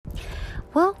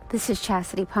Well, this is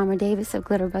Chastity Palmer Davis of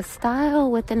Glitter Bust Style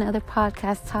with another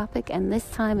podcast topic, and this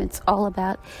time it's all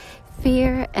about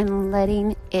fear and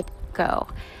letting it go.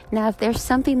 Now, if there's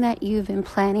something that you've been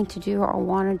planning to do or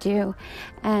want to do,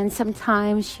 and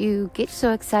sometimes you get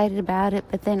so excited about it,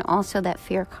 but then also that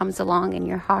fear comes along in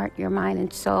your heart, your mind,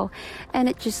 and soul, and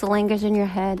it just lingers in your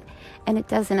head, and it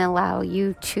doesn't allow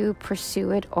you to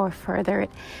pursue it or further it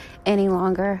any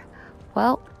longer.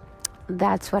 Well,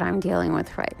 that's what I'm dealing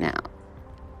with right now.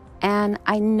 And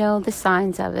I know the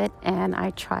signs of it, and I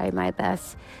try my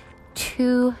best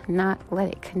to not let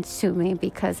it consume me,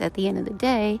 because at the end of the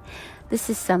day, this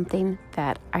is something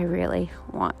that I really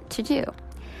want to do.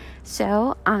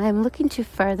 So I'm looking to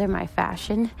further my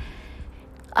fashion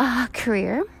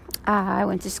career. I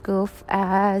went to school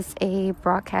as a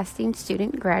broadcasting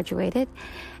student, graduated,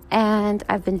 and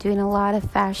I've been doing a lot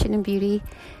of fashion and beauty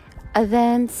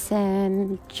events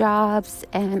and jobs,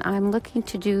 and I'm looking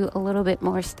to do a little bit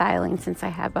more styling since I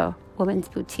have a women's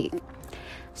boutique.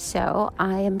 So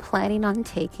I am planning on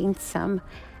taking some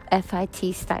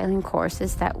FIT styling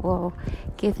courses that will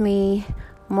give me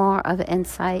more of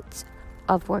insights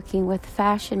of working with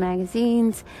fashion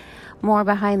magazines, more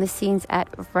behind the scenes at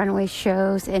runway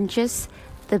shows, and just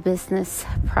the business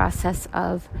process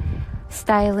of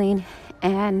styling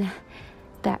and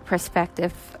that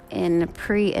perspective in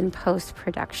pre and post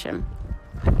production.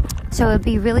 So it'd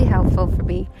be really helpful for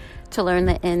me to learn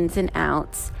the ins and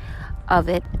outs of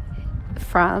it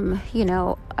from,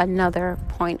 another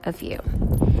point of view.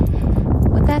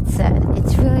 With that said,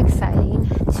 it's really exciting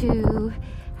to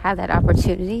have that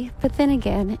opportunity, but then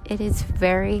again, it is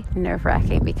very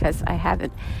nerve-wracking because I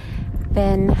haven't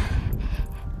been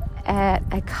at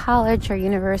a college or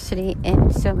university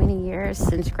in so many years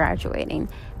since graduating.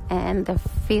 And the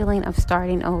feeling of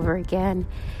starting over again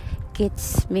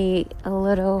gets me a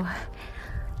little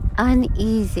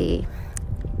uneasy.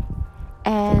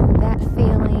 And that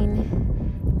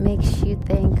feeling makes you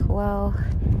think, well,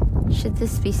 should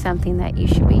this be something that you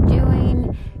should be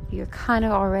doing? You're kind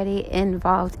of already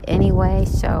involved anyway,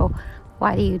 so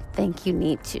why do you think you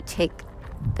need to take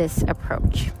this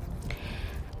approach?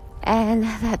 And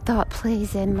that thought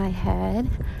plays in my head,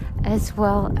 as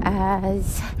well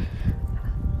as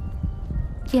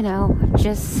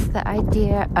just the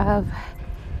idea of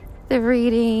the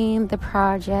reading, the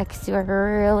projects. Do I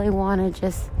really want to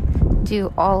just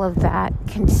do all of that,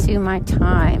 consume my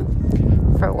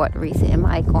time? For what reason am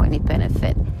I going to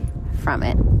benefit from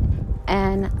it?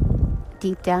 And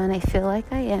deep down, I feel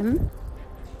like I am,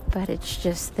 but it's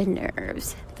just the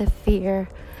nerves, the fear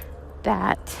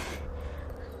that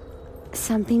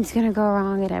something's going to go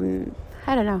wrong, and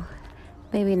I don't know,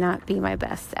 maybe not be my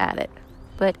best at it.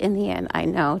 But in the end, I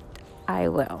know I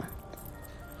will.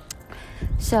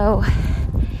 So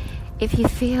if you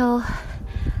feel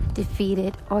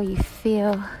defeated, or you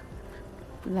feel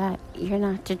that you're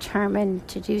not determined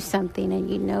to do something, and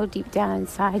you know deep down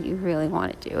inside you really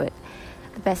want to do it,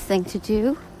 the best thing to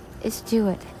do is do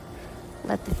it.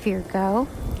 Let the fear go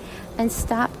and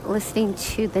stop listening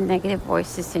to the negative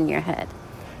voices in your head.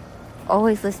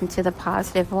 Always listen to the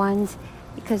positive ones,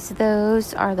 because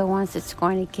those are the ones that's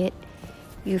going to get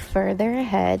you further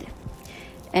ahead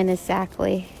and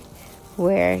exactly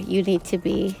where you need to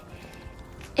be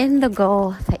in the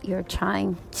goal that you're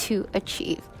trying to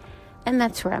achieve. And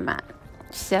that's where I'm at.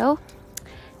 So,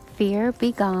 fear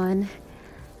be gone.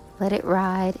 Let it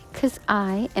ride, because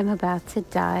I am about to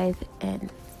dive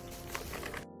in.